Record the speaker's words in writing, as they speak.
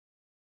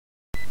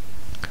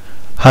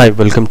Hi,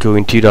 welcome to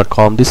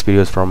interview.com. This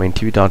video is from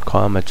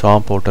interviewdotcom, a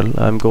job portal.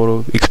 I'm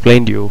going to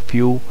explain to you a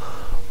few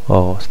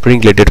Spring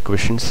related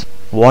questions.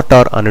 What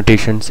are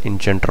annotations in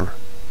general?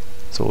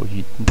 So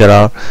there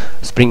are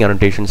Spring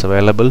annotations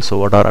available. So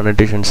what are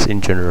annotations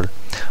in general?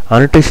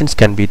 Annotations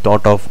can be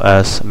thought of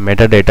as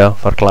metadata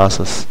for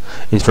classes.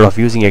 Instead of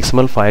using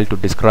XML file to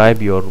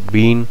describe your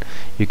bean,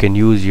 you can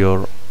use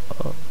your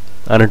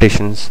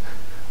annotations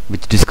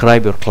which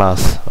describe your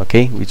class,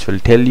 okay, which will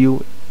tell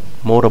you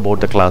more about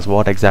the class.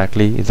 What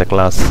exactly is a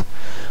class?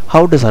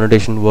 How does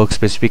annotation work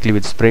specifically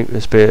with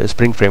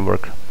Spring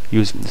framework?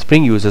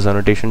 Spring uses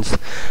annotations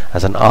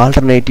as an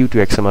alternative to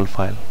XML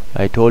file.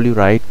 I told you,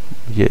 right?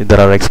 There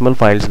are XML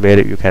files where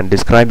you can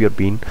describe your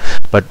bean,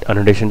 but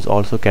annotations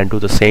also can do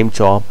the same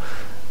job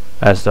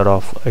as that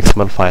of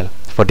XML file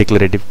for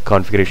declarative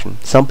configuration.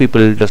 Some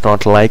people does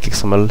not like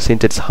XML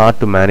since it's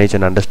hard to manage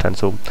and understand.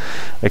 So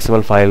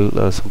XML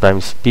file,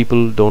 sometimes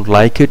people don't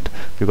like it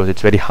because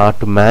it's very hard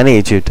to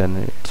manage it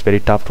and it's very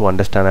tough to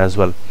understand as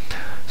well.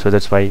 So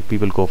that's why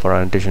people go for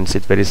annotations.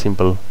 It's very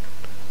simple.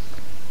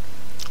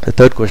 The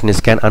third question is,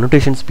 can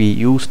annotations be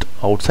used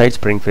outside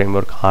Spring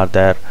framework? Are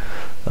there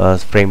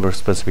framework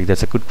specific?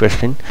 That's a good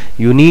question.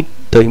 You need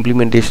the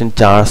implementation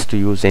jars to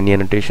use any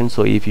annotation.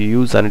 So if you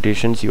use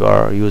annotations, you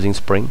are using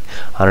Spring.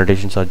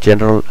 Annotations are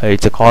general.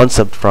 It's a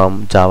concept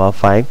from Java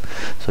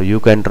 5. So you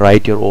can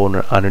write your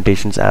own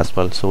annotations as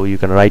well. So you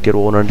can write your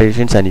own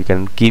annotations and you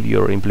can give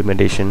your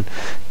implementation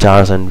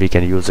jars and we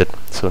can use it.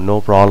 So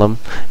no problem.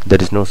 There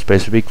is no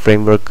specific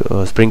framework,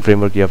 Spring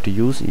framework you have to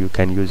use. You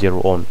can use your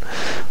own.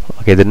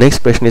 Okay, the next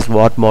question is,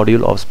 what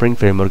module of Spring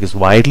framework is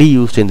widely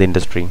used in the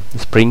industry?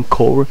 Spring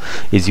Core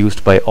is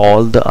used by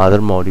all the other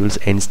modules,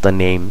 hence the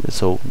name.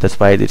 So that's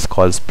why it's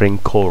called Spring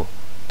Core.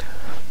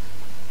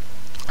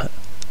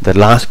 The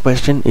last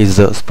question is,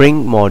 the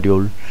Spring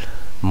module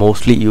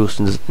mostly used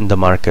in the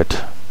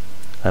market?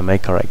 Am I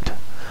correct?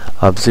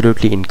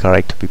 Absolutely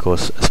incorrect,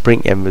 because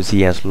Spring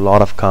MVC has a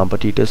lot of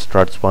competitors: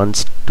 Struts 1,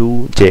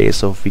 2,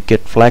 JSO,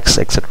 Wicket, Flex,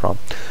 etc.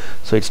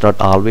 So it's not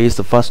always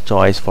the first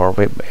choice for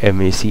web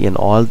MVC, and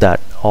all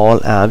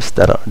apps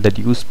that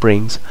use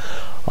Springs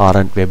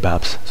aren't web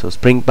apps. So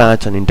Spring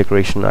Patch and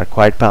integration are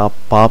quite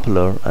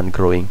popular and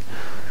growing.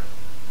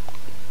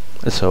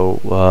 So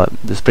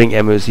the Spring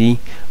MVC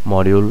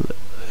module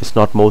is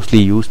not mostly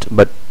used,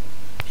 but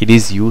it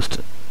is used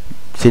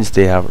since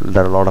there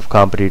are a lot of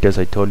competitors.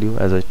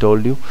 As I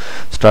told you,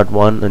 Strut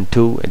 1 and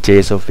 2,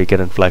 JSO, Wicket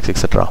and Flex,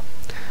 etc.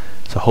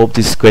 So hope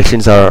these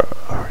questions are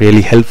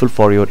really helpful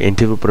for your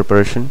interview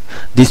preparation.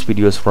 This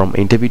video is from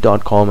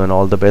interview.com, and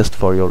all the best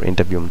for your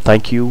interview.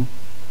 Thank you.